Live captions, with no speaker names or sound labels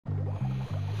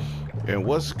And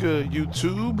what's good,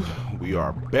 YouTube? We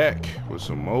are back with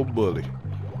some more bully.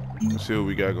 Let's see what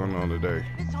we got going on today.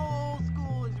 This whole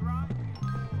school is right.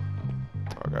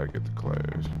 I gotta get to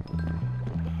class.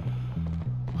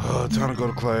 Time to go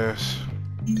to class.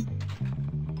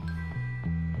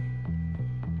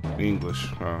 English,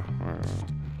 huh?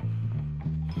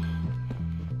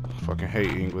 Fucking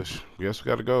hate English. Guess we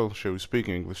gotta go. Should we speak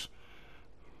English?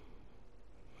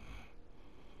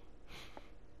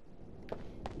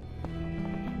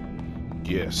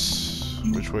 Yes.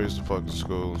 Which way is the fucking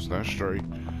school? It's not straight.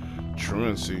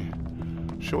 Truancy.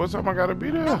 Shit, what time I gotta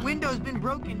be there? That window's been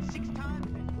broken 6 times.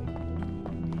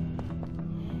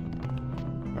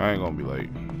 I ain't gonna be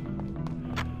late.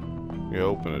 Yeah,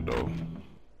 open the door.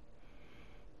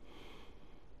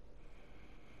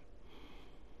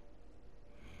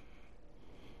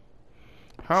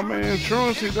 How many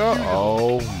truancy, dog?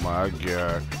 Oh my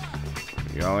god.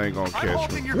 Y'all ain't gonna catch me. I'm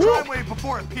hoping your driveway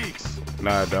before it peaks.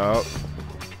 Nah, dog.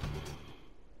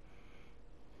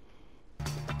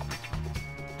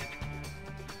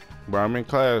 Bro, I'm in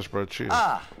class, bro. Chill.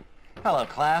 Ah, hello,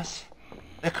 class.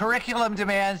 The curriculum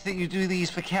demands that you do these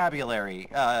vocabulary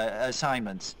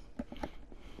assignments.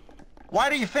 Why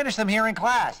do you finish them here in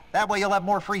class? That way you'll have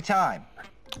more free time.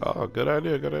 Oh, good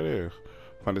idea, good idea.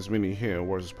 Find as many hidden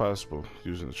words as possible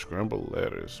using the scrambled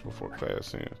letters before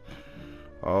class ends.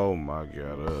 Oh my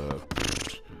god,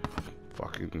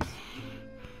 fucking,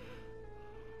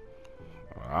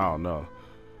 I don't know.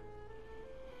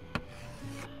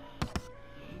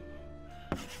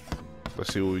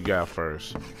 Let's see what we got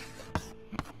first.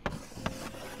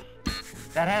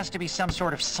 That has to be some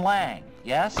sort of slang,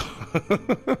 yes?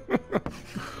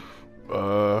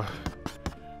 Oh,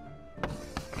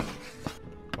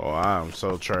 I'm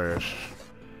so trash.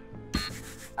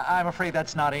 I'm afraid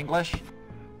that's not English.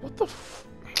 What the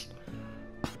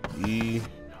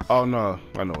Oh no,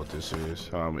 I know what this is.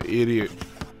 I'm an idiot.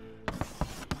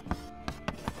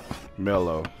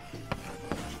 Mellow.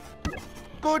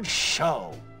 Good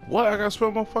show. What? I gotta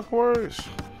spell my fucking words.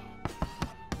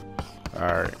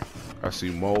 Alright. I see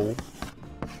mole.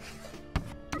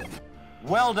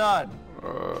 Well done.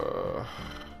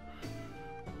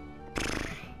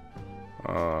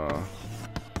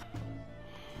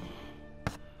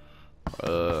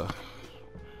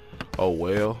 Oh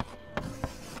well.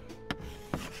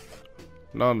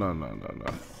 No.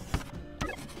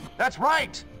 That's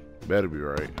right. Better be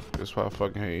right. That's why I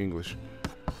fucking hate English.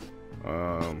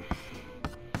 What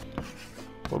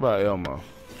about Elmo?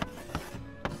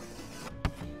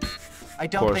 I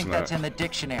don't think that's in the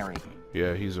dictionary.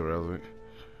 Yeah, he's irrelevant.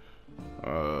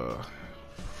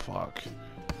 Fuck.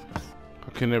 I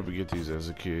could never get these as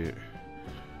a kid.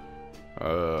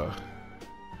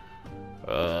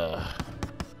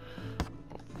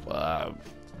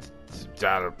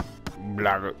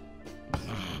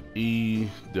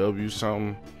 EW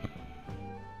something.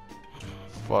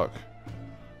 Fuck.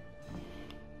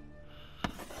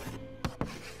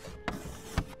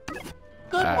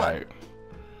 Good one.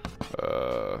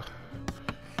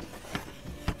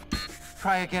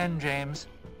 Try again, James.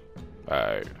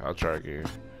 Alright, I'll try again.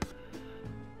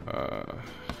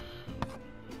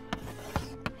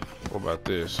 What about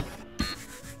this?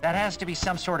 That has to be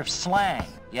some sort of slang,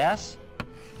 yes?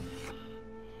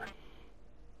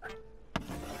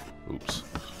 Oops.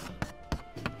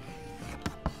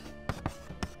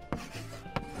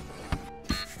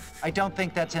 I don't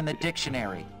think that's in the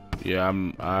dictionary. Yeah,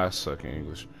 I suck in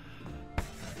English.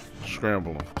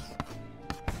 Scramble them.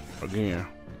 Again.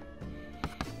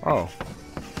 Oh.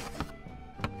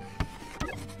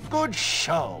 Good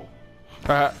show.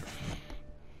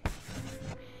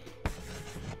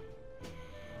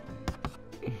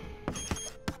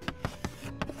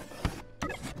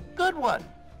 Good one.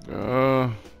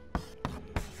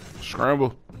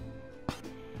 Scramble.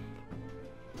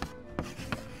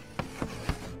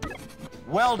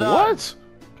 Well done. What?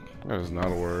 That is not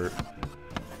a word.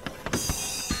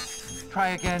 Try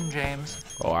again, James.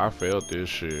 Oh, I failed this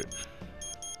shit.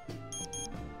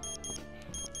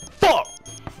 Fuck!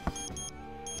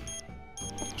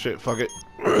 Shit, fuck it.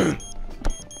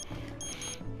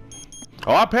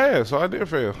 Oh, I passed, so I did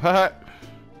fail.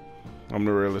 I'm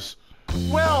the realist.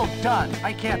 Well done.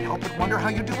 I can't help but wonder how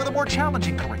you do with a more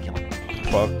challenging curriculum.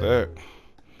 Fuck that.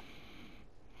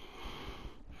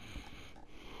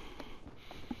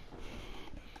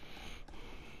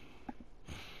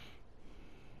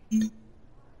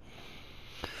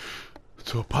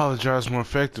 To apologize more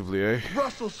effectively, eh?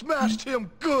 Russell smashed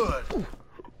him good.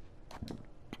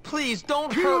 Please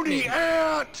don't hurt me. Puny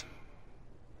ant!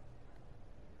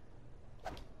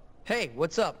 Hey,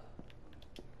 what's up?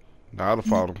 Now I'd have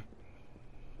fought him.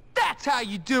 That's That's how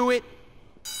you do it.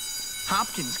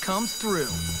 Hopkins comes through.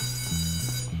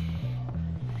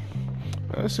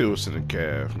 Let's see what's in the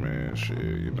calf, man. Shit,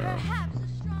 you know.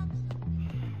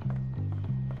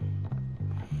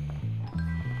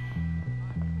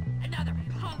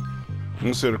 Let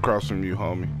me sit across from you,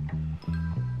 homie.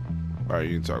 Alright,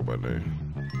 you can talk about that.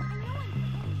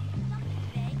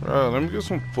 Bro, let me get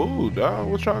some food, dog.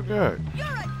 What y'all got?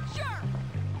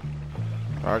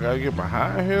 I gotta get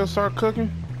behind here and start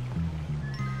cooking?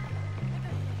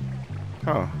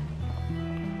 Huh.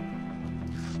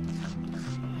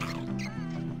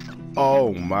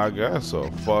 Oh my god, that's a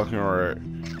fucking rat.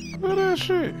 Look at that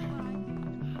shit.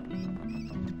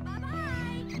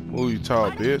 Ooh, you tall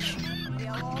bitch.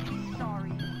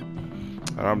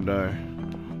 I'm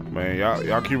done. Man,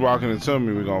 y'all keep walking into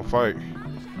me, we gonna fight.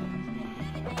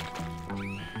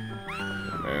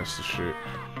 That's the shit.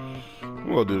 I'm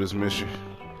gonna do this mission.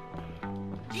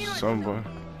 Somebody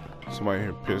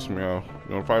here pissed me off.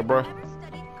 You wanna fight, bro?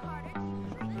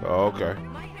 Oh, okay.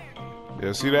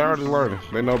 Yeah, see, they already learning.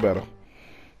 They know better.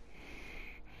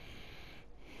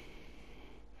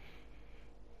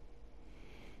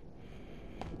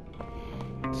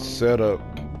 Set up.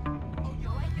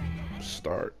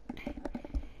 Start.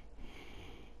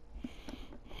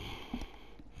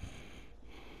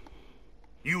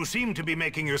 You seem to be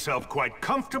making yourself quite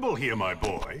comfortable here, my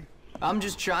boy. I'm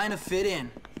just trying to fit in.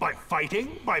 By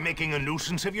fighting? By making a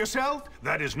nuisance of yourself?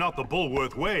 That is not the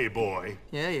Bulworth way, boy.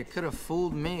 Yeah, you could have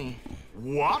fooled me.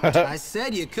 What? I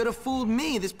said you could have fooled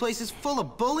me. This place is full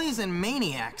of bullies and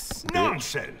maniacs.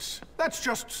 Nonsense. That's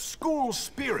just school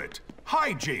spirit.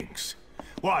 Hijinks.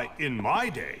 Why, in my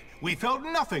day, we felt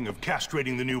nothing of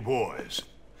castrating the new boys.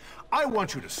 I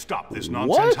want you to stop this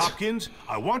nonsense, What? Hopkins.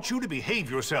 I want you to behave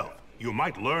yourself. You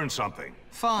might learn something.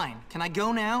 Fine. Can I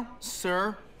go now,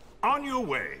 sir? On your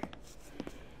way.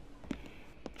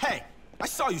 Hey, I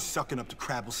saw you sucking up to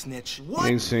Crabble Snitch. What?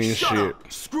 Ain't seen Shut shit.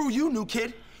 up. Screw you, new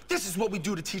kid. This is what we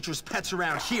do to teachers' pets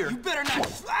around here. You better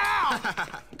not. Ow!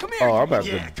 Come here. Oh, I'm about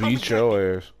Yeah, to come beat and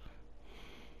your ass.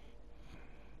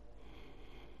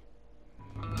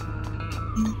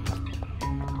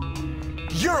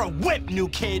 You're a whip, new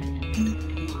kid.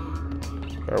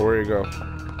 Alright, where you go?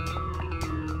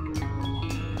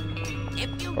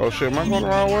 Oh shit, am I going the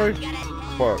wrong way?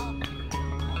 Fuck.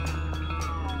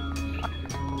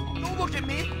 Don't look at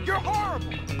me. You're horrible.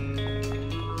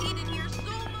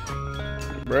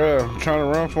 Bruh, I'm trying to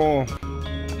run for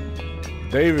him.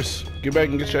 Davis, get back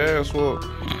and get your ass whooped.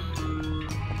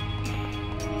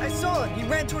 I saw it. He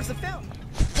ran towards the fountain.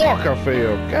 Fuck, I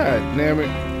failed. God damn it.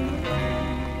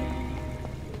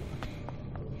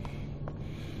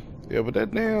 Yeah, but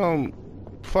that damn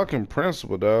fucking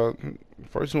principal, dog.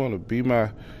 First, you want to be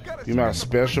my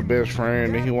special best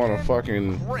friend, then he want to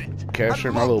fucking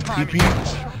capture my little pee-pee.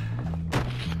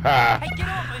 Ha! Hey, get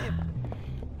off of him.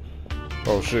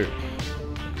 Oh shit.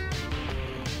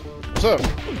 What's up?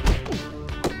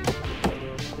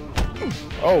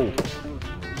 Oh.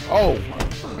 Oh.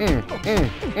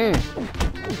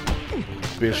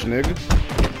 Bitch nigga.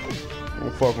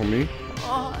 Don't fuck with me.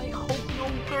 Oh, I hope no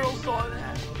girl saw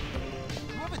that.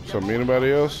 So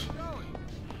anybody else?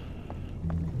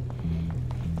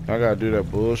 I gotta do that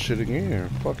bullshit again.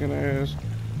 Fucking ass.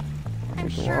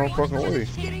 It's the wrong fucking way.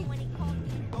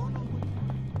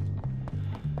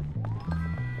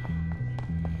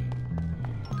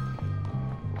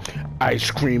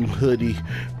 Ice cream hoodie,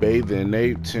 bathing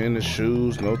ape, tennis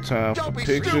shoes, no time for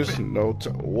pictures, no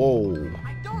time. Whoa.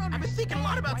 I've been thinking a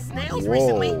lot about snails Whoa.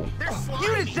 recently. They're slimy.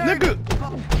 You deserve Nigga.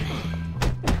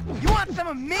 You want some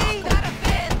of me? Got a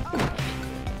bit.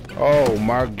 Oh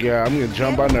my god, I'm gonna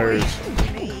jump by nerves.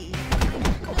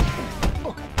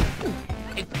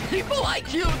 It's people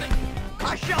like you that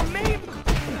I shall meet.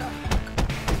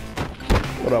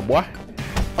 What up, boy?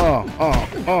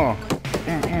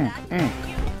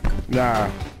 Nah.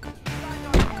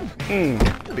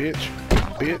 Bitch.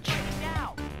 Bitch.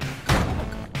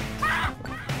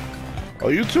 Oh,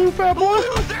 you too, fat boy?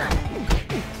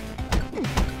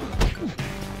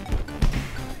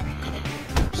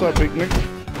 What's up, big nigga?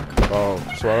 Oh,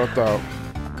 that's what I thought.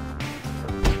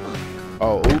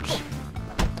 Oh, oops.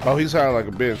 Oh, he's hiding like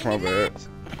a bitch, my bad.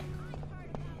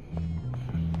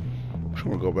 I'm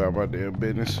gonna go about my damn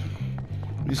business.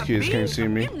 These kids can't see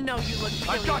me. You know you look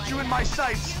I got you in my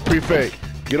sights. Prefect,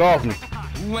 get off me.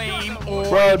 lame or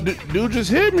Bro, dude just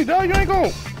hit me, dog. You ain't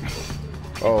gon'.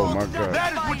 Oh my god.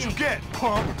 That is what you get,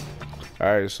 punk.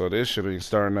 Alright, so this shit ain't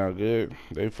starting out good.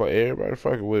 Everybody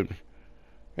fucking with me.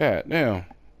 God damn.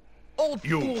 old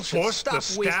You fools should forced stop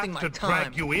the wasting staff my to time.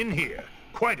 drag you in here.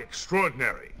 Quite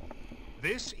extraordinary.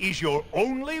 This is your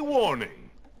only warning.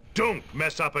 Don't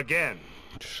mess up again.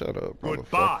 Shut up,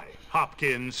 Goodbye,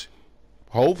 Hopkins.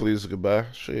 Hopefully it's a goodbye.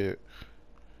 Shit.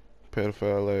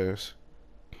 Pedophile ass.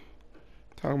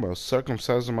 Talking about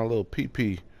circumcising my little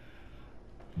pee-pee.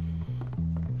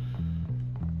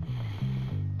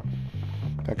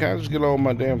 I can't just get on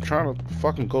my damn trying to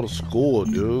fucking go to school,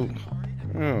 dude.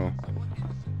 Yeah.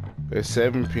 It's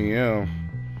 7 p.m.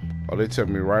 Oh, they tell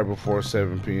me right before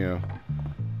 7 p.m.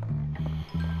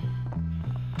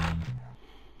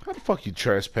 How the fuck you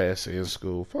trespass in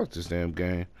school? Fuck this damn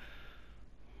game.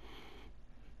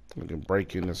 I can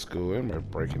break into school. Everybody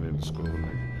breaking into school,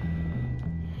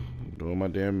 nigga. Doing my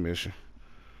damn mission.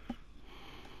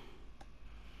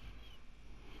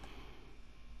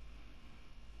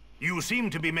 You seem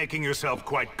to be making yourself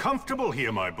quite comfortable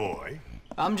here, my boy.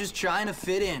 I'm just trying to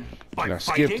fit in. By Can I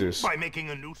skip fighting? this? By making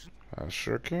a nuisance? I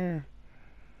sure can.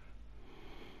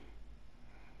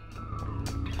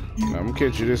 I'm gonna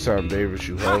catch you this time, Davis,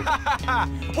 you hoe.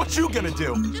 What you gonna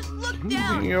do? Just look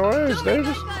down. In your ass, Don't make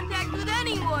Davis. eye contact with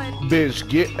anyone. Bitch,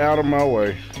 get out of my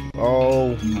way.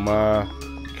 Oh my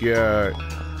god.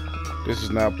 This is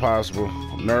not possible.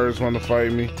 Nerds want to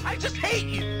fight me. I just hate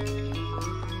you.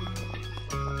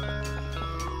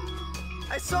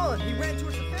 I saw him. He ran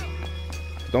towards the fountain.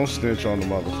 Don't snitch on the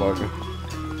motherfucker.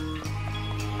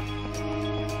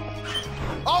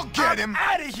 I'll get him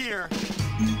out of here.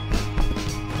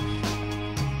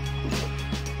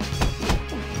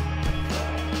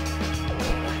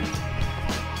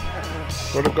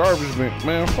 Where the garbage bin?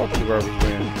 Man, fuck the garbage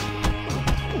bin.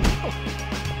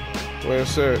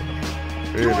 Where's it?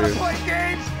 Here You it wanna is. play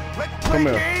games? Let's play Come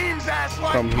here. games, asshole.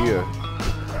 Come here.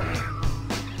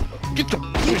 Get your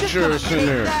bitch ass in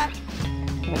there,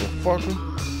 motherfucker.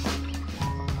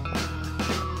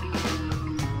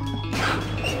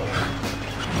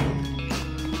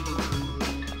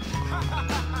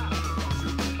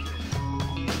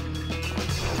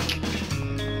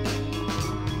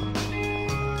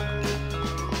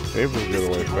 They will get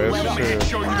away fast as hell.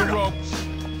 Show you the ropes.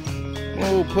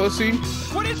 Oh, pussy.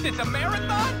 What is this, a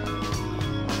marathon?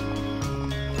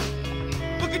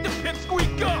 Look at the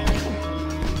pipsqueak go!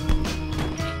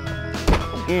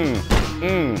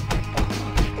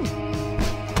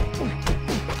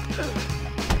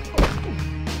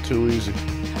 Too easy.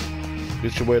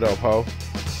 Get your weight up, ho.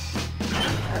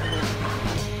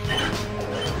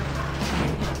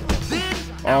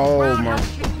 Oh my.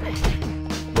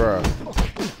 Bruh.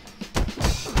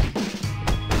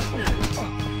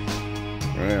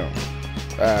 Damn.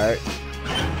 Alright.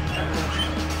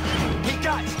 Hey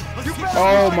guys, you better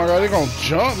Oh my god, they gonna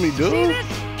jump me, dude.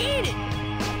 Eat it.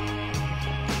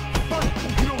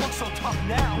 You don't look so tough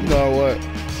now. You know what?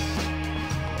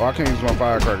 Oh, I can't use my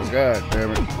firecrackers. God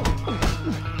damn it.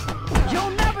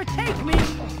 You'll never take me!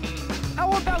 How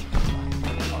about...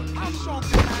 I'll show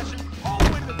compassion. All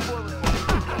the way to the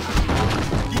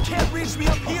toilet. You can't reach me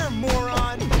up here,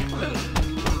 moron.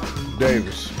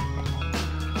 Davis.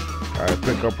 Alright,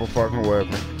 pick up a fucking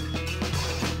weapon.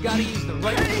 Gotta use the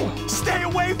right... Hey, stay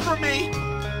away from me.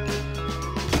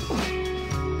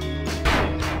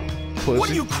 Pussy. What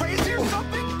are you, crazy or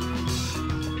something?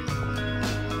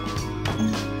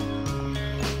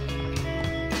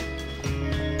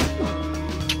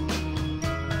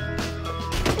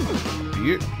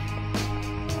 Yeah.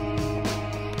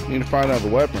 Need to find another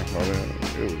weapon. Oh, man.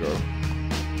 Here we go.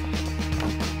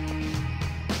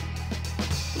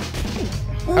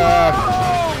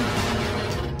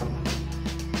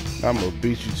 I'm gonna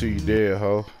beat you till you dead,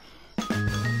 ho.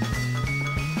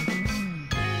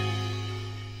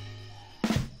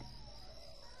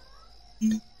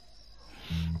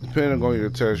 Depending on your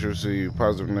test, you'll see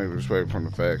positive and negative respect from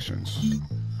the factions.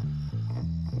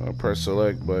 Press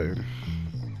select button.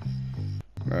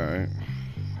 Alright.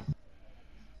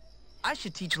 I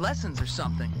should teach lessons or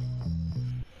something.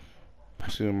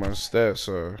 See what my stats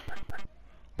are.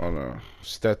 On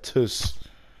status.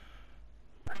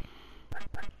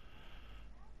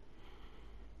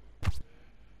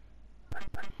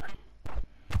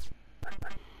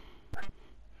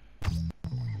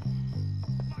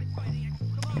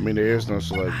 I mean, there is no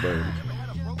select button.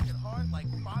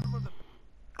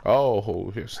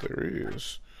 Oh, yes, there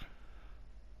is.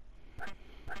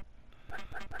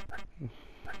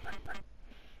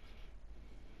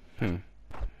 Hmm.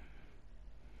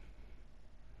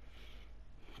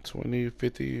 20,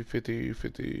 50, 50,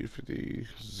 50, 50,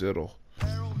 0.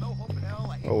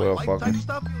 Oh well, fuck it.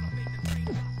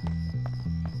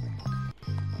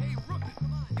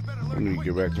 I need to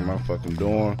get back to my fucking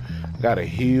dorm. Gotta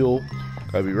heal.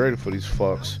 Gotta be ready for these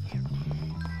fucks.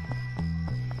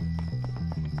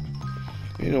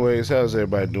 Anyways, how's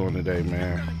everybody doing today,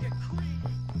 man?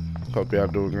 Hope y'all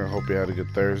doing good. Hope you had a good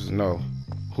Thursday. No,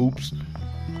 hoops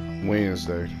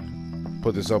Wednesday.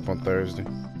 Put this up on Thursday.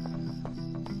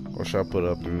 Or should I put it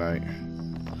up tonight?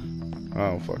 I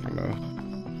don't fucking know.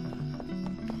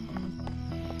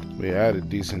 We had a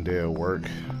decent day at work.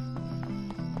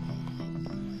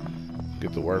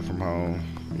 Get to work from home.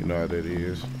 You know how that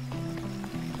is.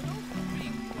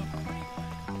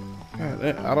 God,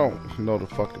 I don't know the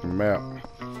fucking map.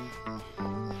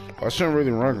 I shouldn't really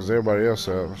run because everybody else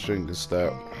out. I shouldn't get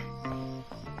stopped.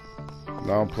 I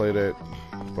don't play that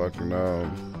fucking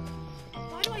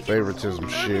favoritism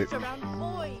shit.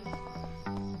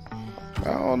 I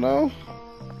don't know.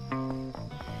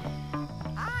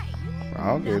 I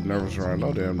don't get nervous around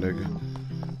no damn nigga.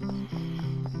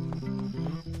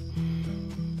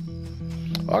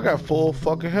 I got full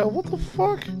fucking health. What the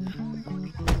fuck?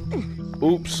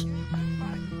 Oops.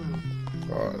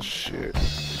 Oh shit.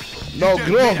 No,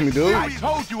 get off me, dude. I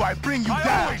told you I'd bring you down.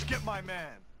 I always get my man.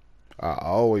 I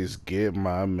always get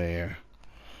my man.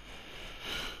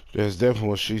 That's definitely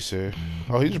what she said.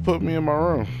 Oh, he just put me in my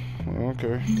room.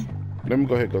 Okay. Let me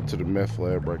go ahead and go to the meth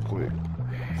lab right quick.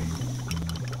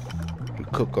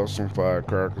 Cook up some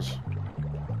firecrackers.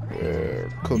 Yeah,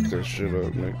 cook that shit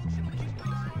up, man.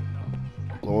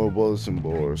 Blowing bullets and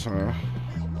boards, huh?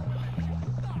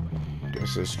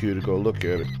 Guess that's cute to go look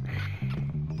at it.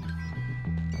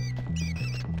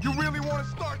 You really want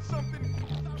to start something?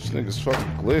 This nigga's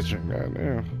fucking glitching,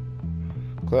 goddamn.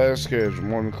 Class schedule,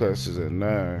 morning classes at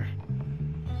 9.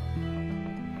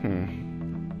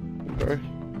 Okay.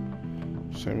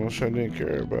 Same old shit I didn't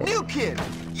care about. New kid,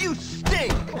 you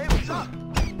stink! Hey, what's up?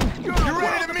 You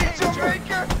ready to meet your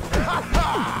maker?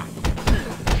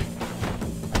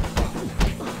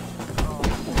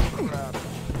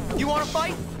 You want to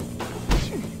fight?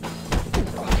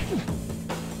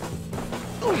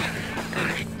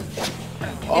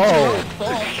 Oh!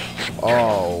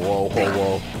 Oh, whoa, whoa,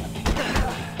 whoa.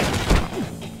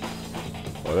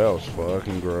 Oh, that was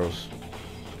fucking gross.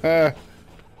 Ah.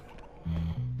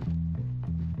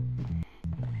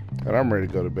 And I'm ready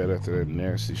to go to bed after that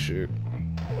nasty shit.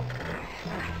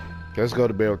 Let's go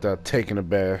to bed without taking a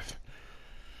bath.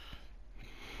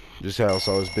 Just how it's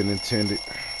always been intended.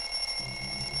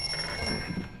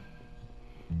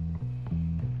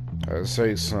 I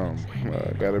say something.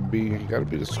 Gotta be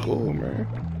the school, man.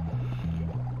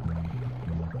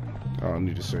 I don't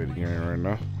need to say it again right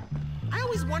now. I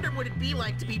always wondered what it'd be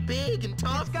like to be big and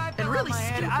tough and really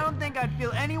stupid. I don't think I'd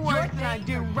feel any worse than I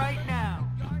do right now.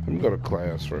 Let me go to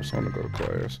class first. I want to go to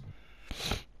class.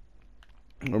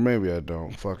 Or maybe I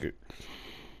don't. Fuck it.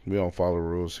 We don't follow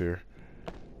rules here.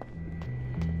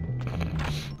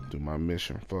 Do my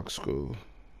mission. Fuck school.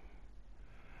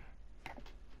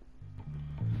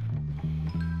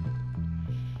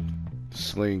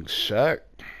 Slingshot.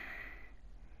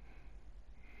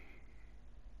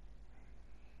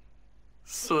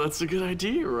 So that's a good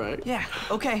idea, right? Yeah,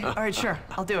 okay, alright, sure,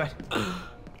 I'll do it.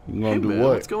 You gonna do man,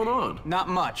 what? What's going on? Not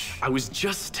much. I was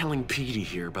just telling Petey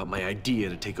here about my idea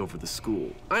to take over the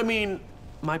school. I mean,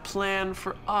 my plan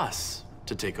for us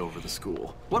to take over the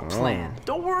school. What plan?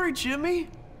 Don't worry, Jimmy.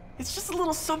 It's just a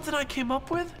little something I came up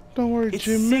with. Don't worry, It's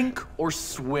Jimmy. sink or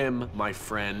swim, my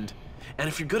friend. And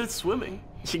if you're good at swimming,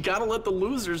 you gotta let the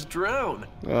losers drown.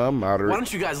 I'm moderate. Why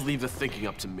don't you guys leave the thinking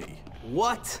up to me?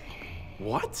 What?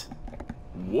 What?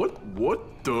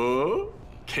 What the?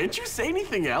 Can't you say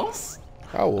anything else?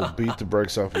 I will beat the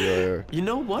brakes off of your ass. You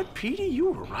know what, Petey?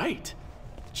 You were right.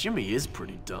 Jimmy is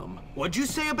pretty dumb. What'd you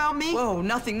say about me? Whoa,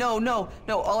 nothing, no.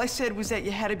 All I said was that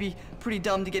you had to be pretty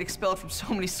dumb to get expelled from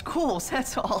so many schools,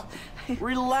 that's all.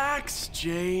 Relax,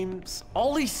 James.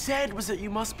 All he said was that you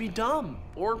must be dumb.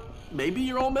 Or maybe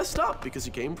you're all messed up because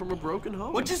you came from a broken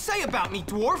home. What'd you say about me,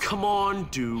 dwarf? Come on,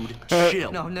 dude.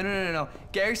 Chill. No.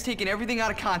 Gary's taking everything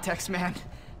out of context, man.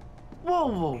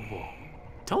 Whoa.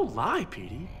 Don't lie,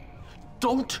 Petey.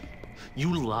 Don't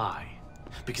you lie.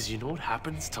 Because you know what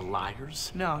happens to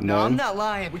liars? No, None. I'm not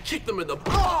lying. We kick them in the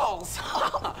balls!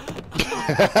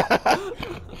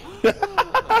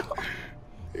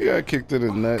 You got kicked in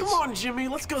the nuts. Come on, Jimmy,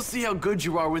 let's go see how good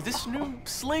you are with this new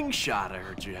slingshot I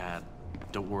heard you had.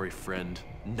 Don't worry, friend.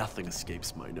 Nothing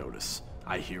escapes my notice.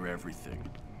 I hear everything.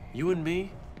 You and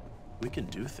me, we can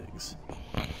do things.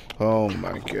 Oh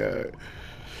my god.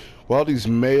 While these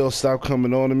males stop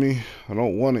coming on to me, I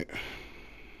don't want it.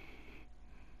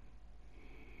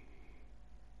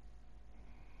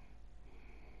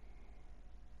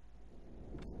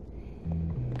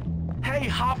 Hey,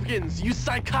 Hopkins, you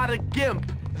psychotic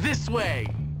gimp! This way!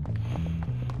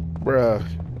 Bruh.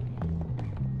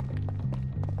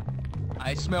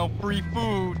 I smell free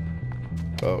food.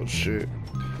 Oh shit.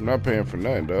 I'm not paying for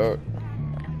nothing, dog.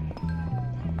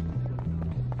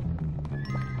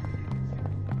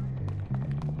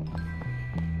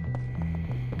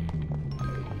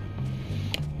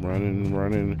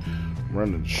 running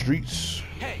the streets.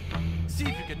 Hey, see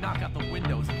if you can knock out the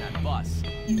windows in that bus.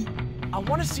 I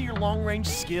want to see your long-range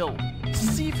skill.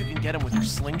 See if you can get him with your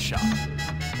slingshot.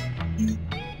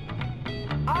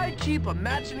 I keep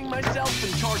imagining myself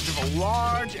in charge of a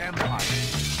large empire.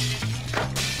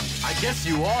 I guess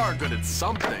you are good at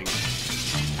something.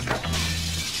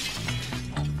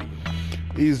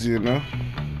 Easy enough.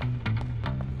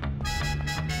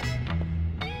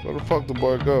 Where the fuck the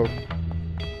boy go?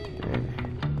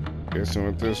 Guess he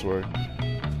went this way.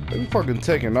 They be fucking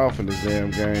taking off in this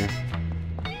damn game.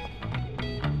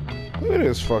 Look at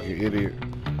this fucking idiot.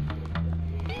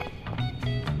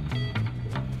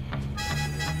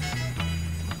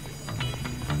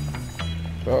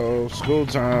 Uh-oh, school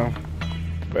time.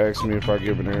 Ask me if I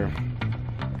give an air.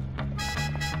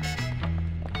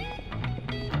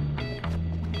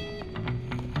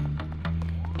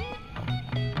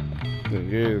 Thing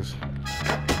is.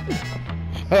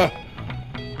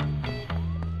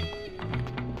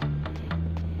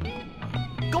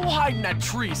 Go hide in that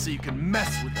tree so you can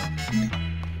mess with them.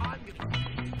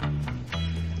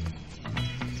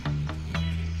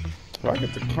 I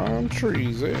get to climb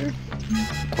trees, eh?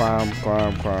 Climb.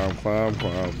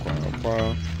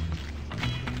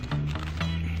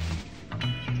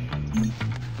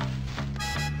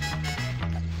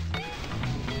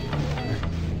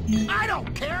 I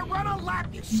don't care. Run a lap,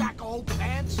 you sack of old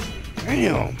pants.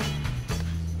 Damn.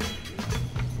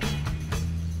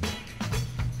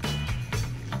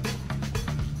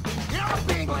 You know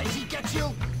being lazy gets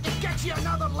you? It gets you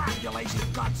another lap, you lazy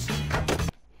guts.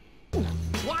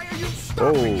 Why are you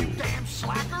stopping, you damn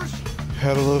slackers?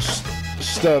 Had a little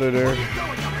stutter there. What are you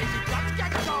doing, you lazy guts?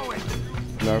 Get going.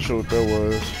 Not sure what that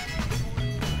was.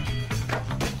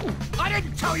 I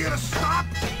didn't tell you to stop.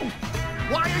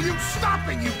 Why are you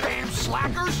stopping, you damn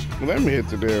slackers? Let me hit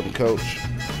the damn coach.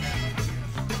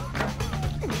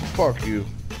 Fuck you.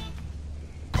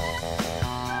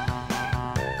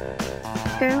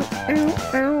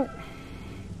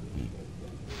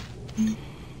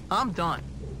 I'm done.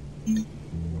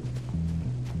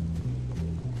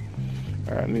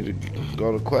 I need to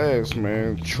go to class,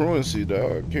 man. Truancy,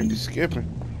 dog. Can't be skipping.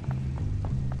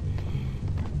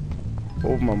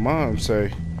 What would my mom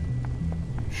say?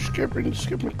 Skipping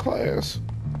class.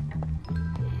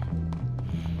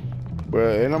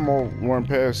 But and I'm gonna run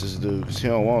past this dude because he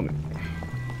don't want it.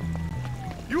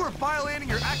 You are violating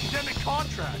your academic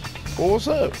contract. Well, what's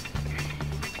up?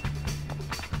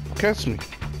 Catch me.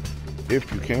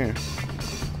 If you can.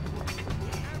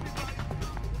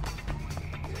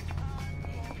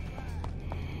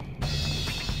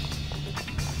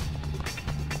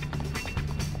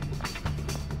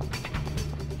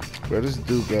 Bro, this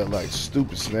dude got like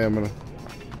stupid stamina.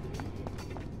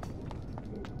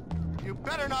 You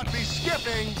better not be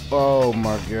skipping. Oh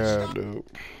my god, dude.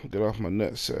 Get off my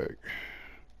nutsack.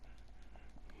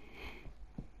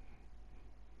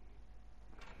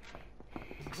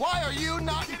 Why are you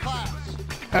not in class?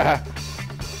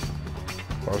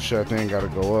 Oh shit, that thing gotta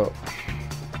go up.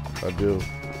 I do.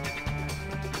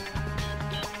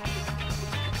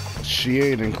 She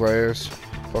ain't in class.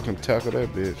 Fucking tackle that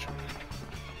bitch.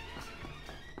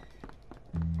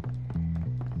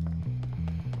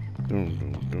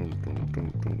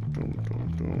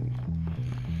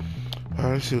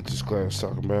 Alright, let's see what this class is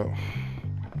talking about.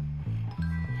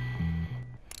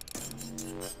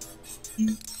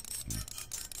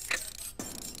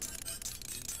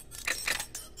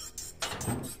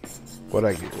 What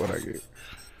I get?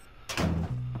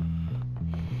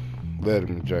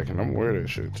 Letterman jacket. I'm wearing that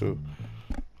shit too.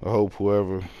 I hope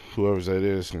whoever's that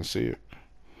is can see it.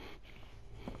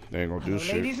 They ain't gonna do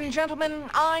shit. Ladies and gentlemen,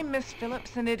 I'm Miss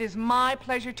Phillips, and it is my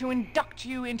pleasure to induct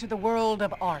you into the world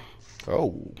of arts.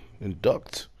 Oh,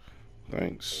 induct.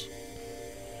 Thanks.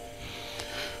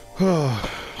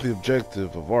 The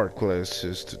objective of art class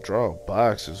is to draw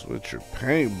boxes with your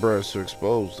paintbrush to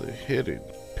expose the hidden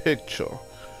picture.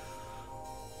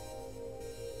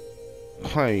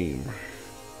 Claim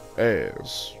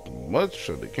as much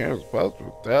of the canvas as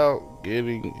possible without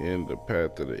getting in the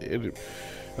path of the enemy.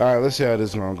 Alright, let's see how this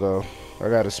is gonna go. I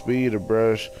got a speed, a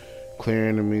brush, clear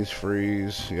enemies,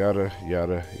 freeze, yada,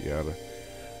 yada, yada.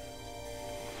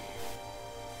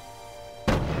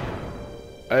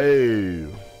 Hey.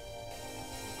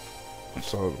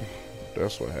 So,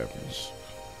 that's what happens.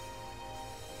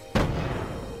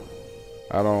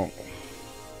 I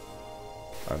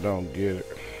don't get it.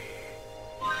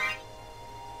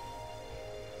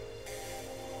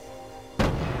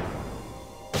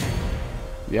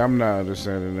 Yeah, I'm not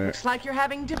understanding that. Looks like you're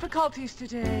having difficulties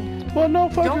today. Well, no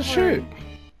fucking Don't shit. worry.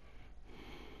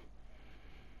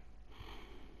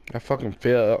 I fucking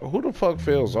fail. Who the fuck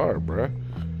fails art, bruh?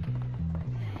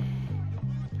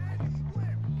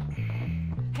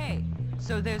 Hey,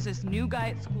 so there's this new guy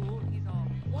at school. He's all,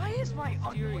 why is my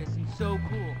serious and so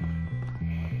cool?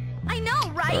 I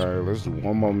know, right? Alright, let's do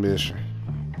one more mission.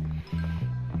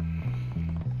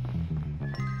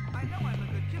 I know I'm a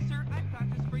good kisser. I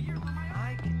practiced for years on my own.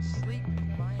 I can sleep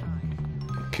with my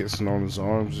eyes. Kissing on his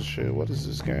arms and shit. What is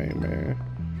this game, man?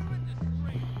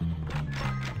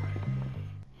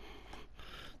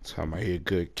 Time I hear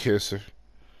good kisser.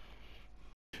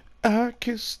 I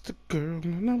kissed the girl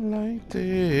and I liked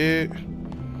it.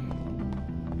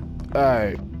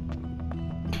 Alright.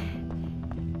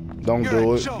 Don't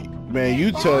do it. Man,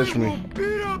 you touch me.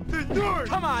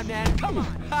 Come on, man, come on.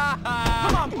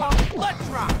 Come on, punk, let's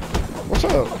rock. What's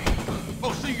up?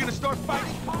 Oh, so you're gonna start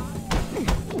fighting?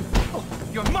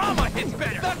 Your mama hits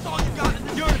better. That's all you got.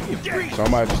 You're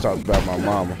Somebody just talked about my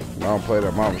mama. I don't play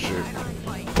that mama shit.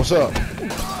 What's up?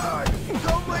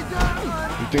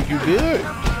 You think you good?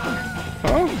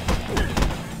 Huh?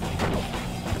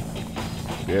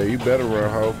 Yeah, you better run,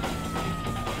 ho.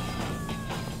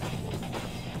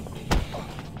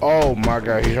 Oh my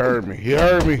God, he heard me. He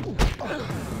heard me.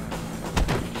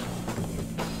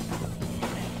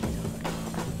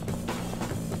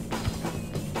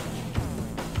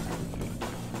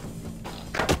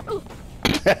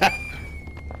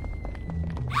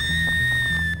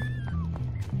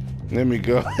 Let me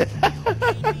go. okay,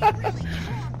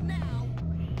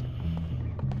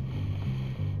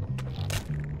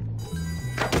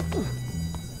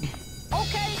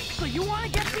 so you want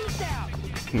to get beat down?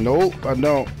 Nope, I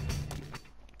don't.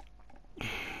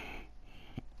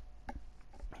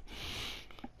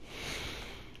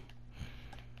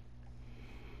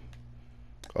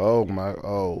 Oh my,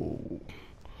 oh.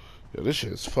 Yeah, this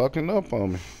shit's fucking up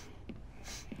on me.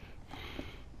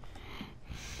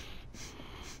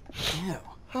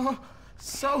 Oh,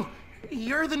 so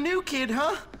you're the new kid,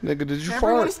 huh? Nigga, did you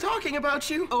Everyone's fart? talking about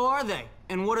you. Oh, are they?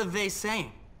 And what are they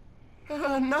saying?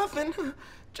 Nothing.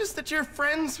 Just that you're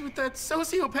friends with that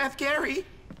sociopath Gary.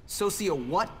 Socio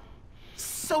what?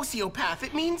 Sociopath.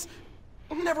 It means...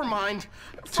 Never mind.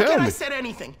 Tell Forget me. I said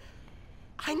anything.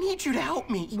 I need you to help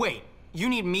me. Wait, you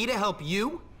need me to help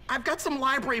you? I've got some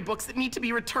library books that need to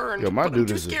be returned. Yo, my but dude I'm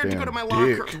too is a scared to go to damn my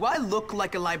dick. locker. Do I look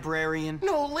like a librarian?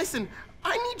 No, listen.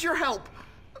 I need your help.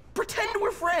 Pretend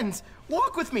we're friends.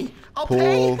 Walk with me. I'll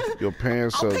Pull pay. your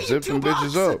pants I'll up. pay you Zip them $2.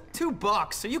 bitches up.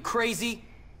 $2? Are you crazy?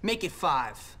 Make it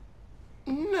 5.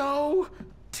 No.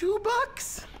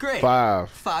 $2? Great.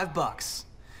 5. $5.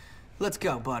 Let's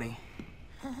go, buddy.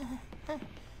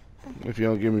 If you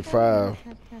don't give me 5,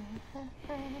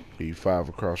 give you 5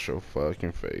 across your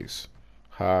fucking face.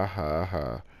 Ha ha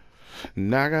ha.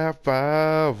 And I got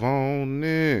 5 on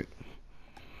it.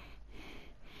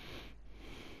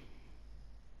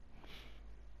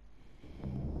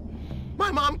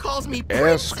 My mom calls me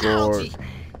Prince Escort. Algie.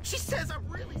 She says I'm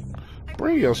really...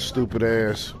 Bring your stupid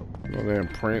ass. No damn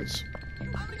Prince.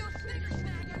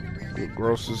 You're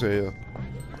gross as hell.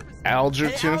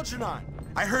 Algerton. Algernon,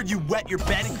 I heard you wet your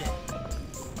bed again.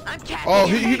 Oh,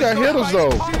 he got hitters though.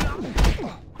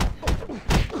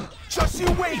 Just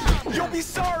you wait. You'll be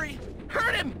sorry.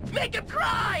 Hurt him. Make him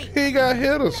cry. He got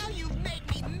hitters.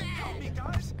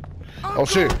 Oh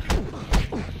shit.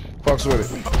 Fucks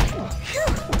with it.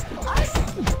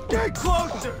 Get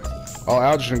closer. Oh,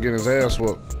 Algerton getting his ass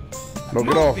whooped. No,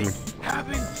 get off me.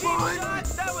 Having fun.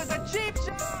 That was a cheap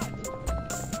shot.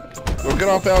 Go get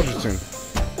off Algerton.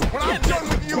 When I'm done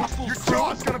with you, your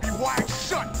jaw's gonna be wide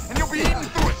shut, and you'll be eating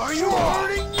through it. Are you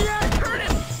hurting yet? Hurt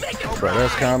him. Make him Bro,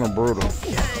 that's kind of brutal.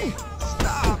 Okay,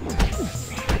 stop. I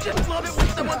just love it when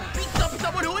someone beats up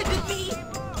someone who isn't me.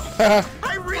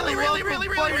 I really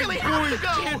have to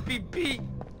go. Can't be beat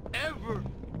ever.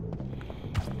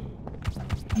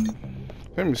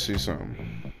 Let me see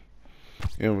something.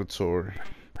 Inventory.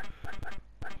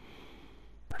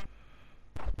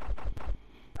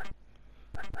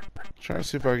 Trying to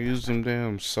see if I can use them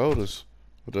damn sodas.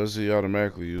 Or does he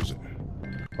automatically use it?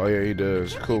 Oh yeah, he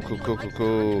does. Cool. I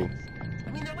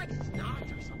mean, they're like snot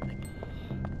or something.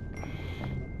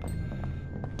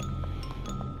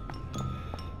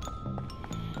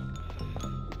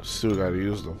 Still gotta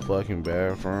use the fucking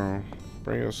bathroom.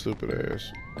 Bring your stupid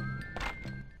ass.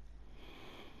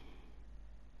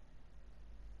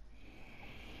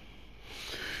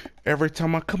 Every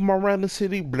time I come around the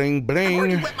city, bling I've already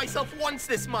bling. wet myself once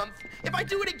this month. If I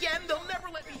do it again, they'll never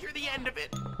let me hear the end of it.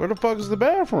 Where the fuck is the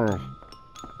bathroom?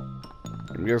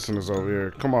 I'm guessing it's over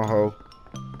here. Come on, ho.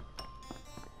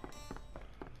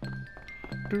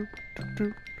 Do, do,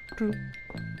 do, do.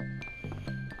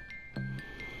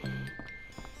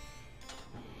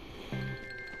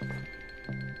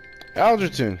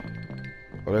 Algerton.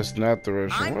 Oh, that's not the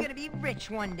restroom. I'm What gonna be rich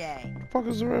one day. the fuck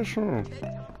is the restroom?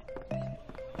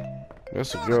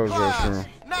 That's a girl's restroom.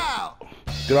 Now.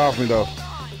 Get off me, though.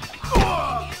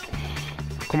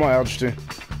 Come on, Algerton.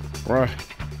 Run.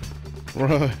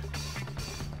 Run.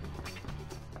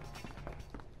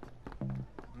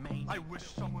 I wish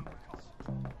someone would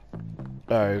come.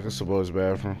 Alright, this is the boys'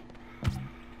 bathroom.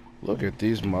 Look at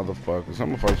these motherfuckers.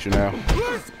 I'm gonna fight you now.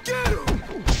 Let's get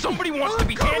him! Somebody wants to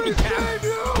be handicapped.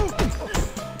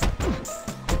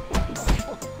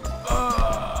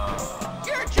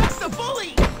 You're just a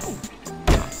bully!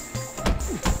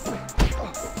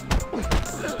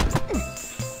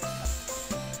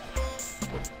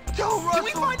 Tell Russell Can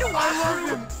we find a I love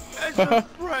washroom? him as a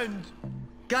friend.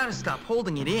 Gotta stop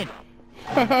holding it in.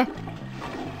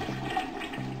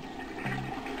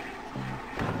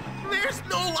 There's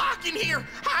no lock in here!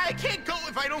 I can't go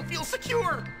if I don't feel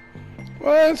secure!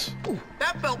 What?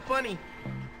 That felt funny.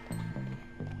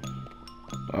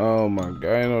 Oh my god,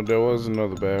 I know there was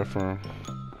another bathroom.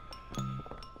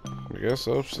 I guess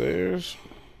upstairs.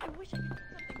 I wish I could do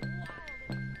something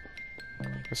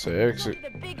wild. That's an exit. Go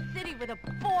to the big city with a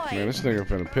boy. Man, this nigga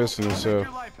finna piss in himself.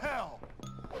 Your life hell.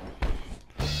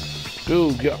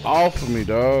 Dude, get off of me,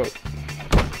 dog.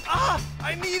 Ah,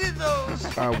 I needed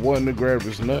those. I wanted to grab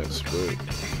his nuts, but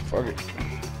fuck it.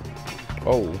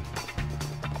 Oh.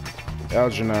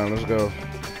 Algernon, let's go.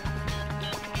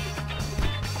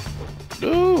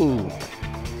 Dude.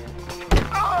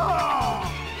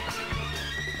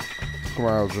 Come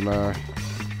on, Algernon.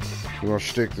 You gonna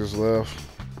stick this left?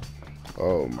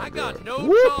 Oh my I god. got no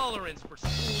Whoop. tolerance for school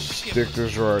Stick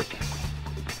this right.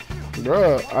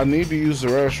 Bruh, I need to use the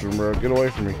restroom, bro. Get away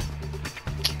from me.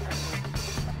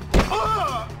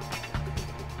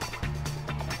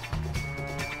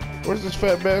 Where's this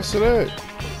fat bastard at?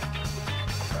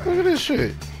 Look at this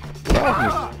shit. Get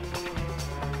off me.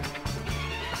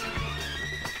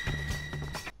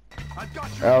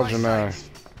 Algernon.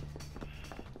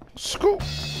 Scoop.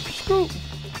 Scoop.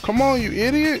 Come on, you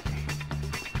idiot.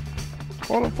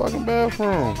 Go to the fucking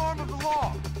bathroom.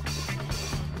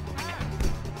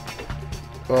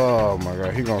 Oh my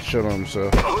god, he gonna shit on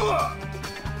himself. Do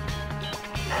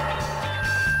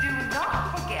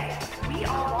not forget, we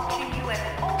are watching you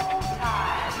at all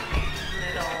times,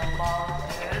 little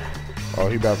monsters. Oh,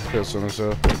 he about to piss on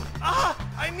himself. Ah,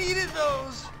 I needed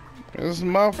those. This is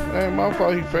my, ain't my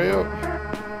fault he failed.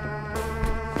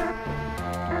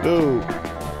 Dude,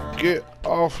 get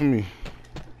off of me.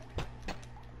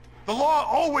 The law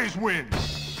always wins.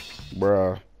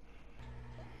 Bruh.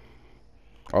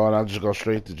 Oh, and I just go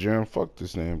straight to gym. Fuck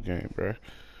this damn game, bruh.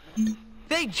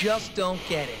 They just don't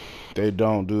get it. They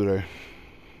don't, do they?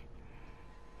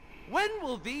 When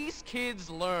will these kids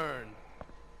learn?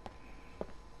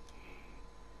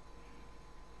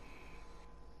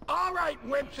 All right,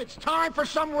 wimps, it's time for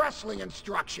some wrestling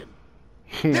instruction.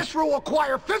 This will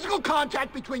require physical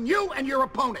contact between you and your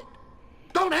opponent.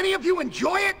 Don't any of you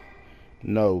enjoy it?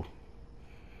 No.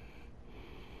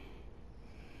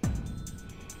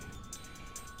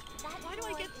 Why do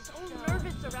I get so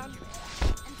nervous around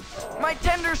My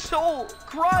tender soul,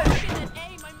 crushed.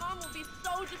 My mom will be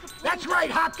so disappointed. That's right,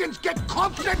 Hopkins. Get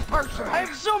close and personal. I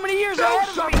have so many years Do ahead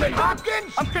of something, me.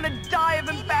 Hopkins. I'm gonna die of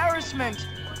embarrassment.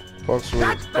 Fuck's with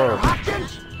That's better,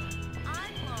 Hopkins.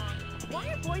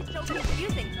 Why are boys so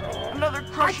confusing? Another I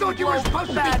crushing thought you were blow, supposed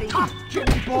to fatty. be tough,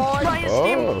 Jimmy boy. My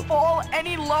esteem fall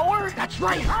any lower? That's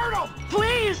right, hurt him.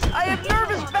 Please, I have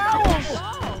nervous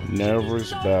bowels.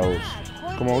 Nervous bowels.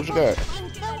 Come on, what you got?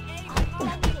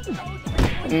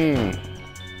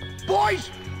 Boys,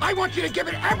 I want you to give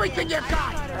it everything you've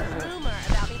got. Rumor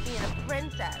about me being a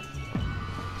princess.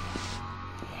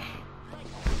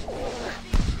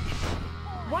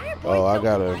 Why are boys Oh, I so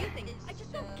gotta. confusing? I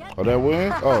just don't get Oh, that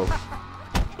win? Oh.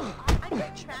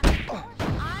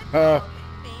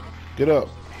 Get up.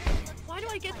 Why do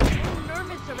I get so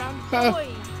nervous around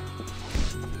boys?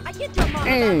 I can't tell Mom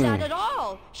about that at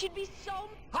all. She'd be so...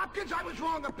 Hopkins, I was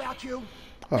wrong about you.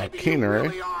 Oh, Maybe you Keener, eh?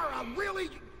 really are a really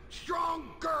strong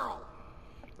girl.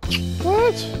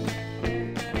 What?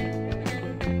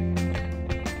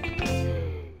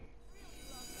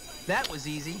 That was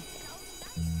easy.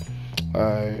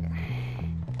 Alright.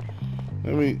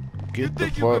 Let me get the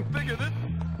fuck.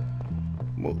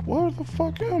 Where the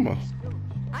fuck am I?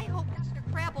 I hope Mr.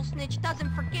 Crabblesnitch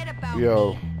doesn't forget about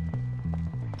Yo. me.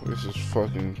 This is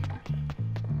fucking.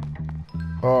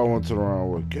 Oh, I went to the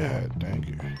wrong way. God dang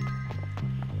it.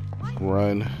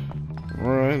 Run.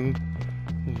 Run.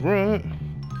 Run.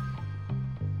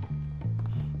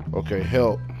 Okay,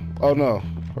 help. Oh no.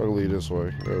 I'll lead this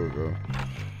way. There we go.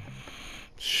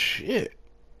 Shit.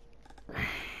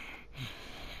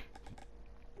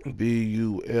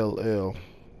 B-U-L-L.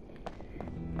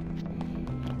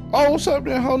 Oh, what's up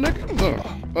there, hoe nigga?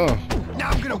 Now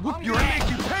I'm gonna whoop your ass.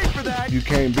 You pay for that. You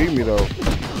can't beat me though.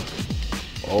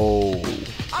 Oh.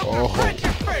 I'm gonna break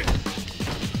your face.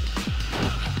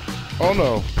 Oh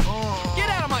no. Get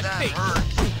out of my face.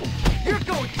 You're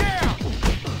going down.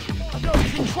 No,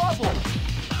 he's in trouble.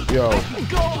 Yo. I can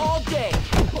go all day.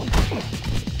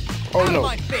 Oh no.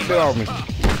 Get off me.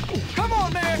 Come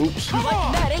on, man. Oops. Come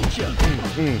on. That ain't you.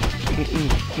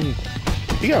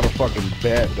 He got a fucking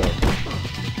bat though.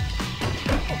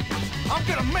 I'm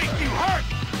gonna make you hurt.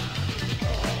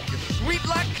 You're sweet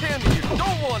like candy. You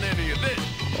don't want any of this.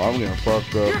 Oh, I'm getting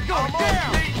fucked up. You're going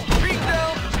down. 3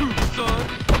 down, 2, son.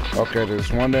 Okay,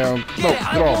 there's one down. No,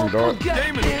 get off me, dog.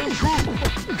 Game is true.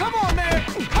 Come on, man.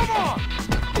 Come on.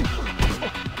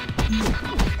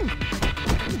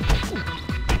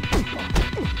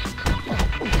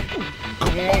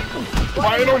 Come on.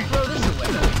 Fight him.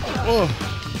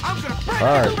 I'm gonna break all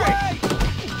right. away.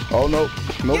 Oh no.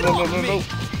 No.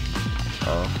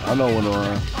 I know when to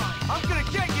run. I'm gonna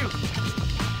get you.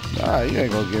 Nah, you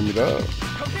ain't gonna get me dog.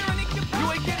 Come here and you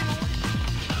ain't getting away.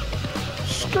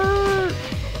 Skirt.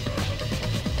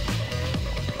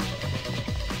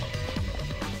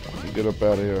 Get up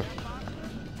out of here.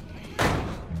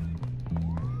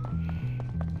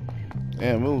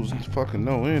 Damn, it was fucking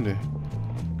no ending.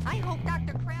 I hope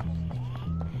Dr.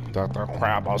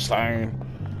 Crabblestein.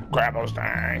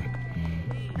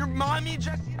 Your mommy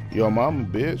just... Yo, mama,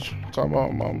 bitch. Talking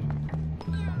about mama.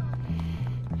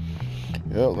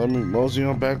 Yeah, let me mosey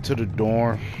on back to the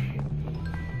dorm.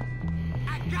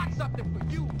 I got something for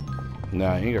you.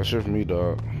 Nah, you ain't got shit for me,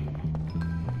 dog.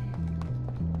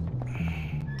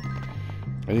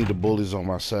 I need the bullies on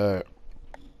my side.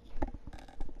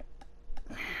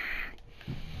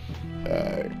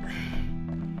 Alright.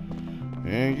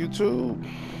 And YouTube,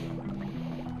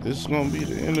 this is gonna be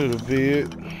the end of the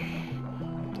vid.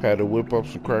 Had to whip up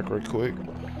some crack right quick.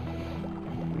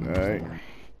 Alright.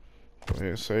 Go ahead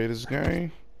and save this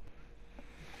game.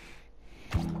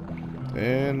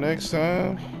 And next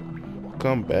time,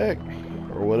 come back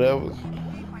or whatever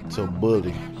to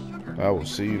bully. I will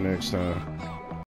see you next time.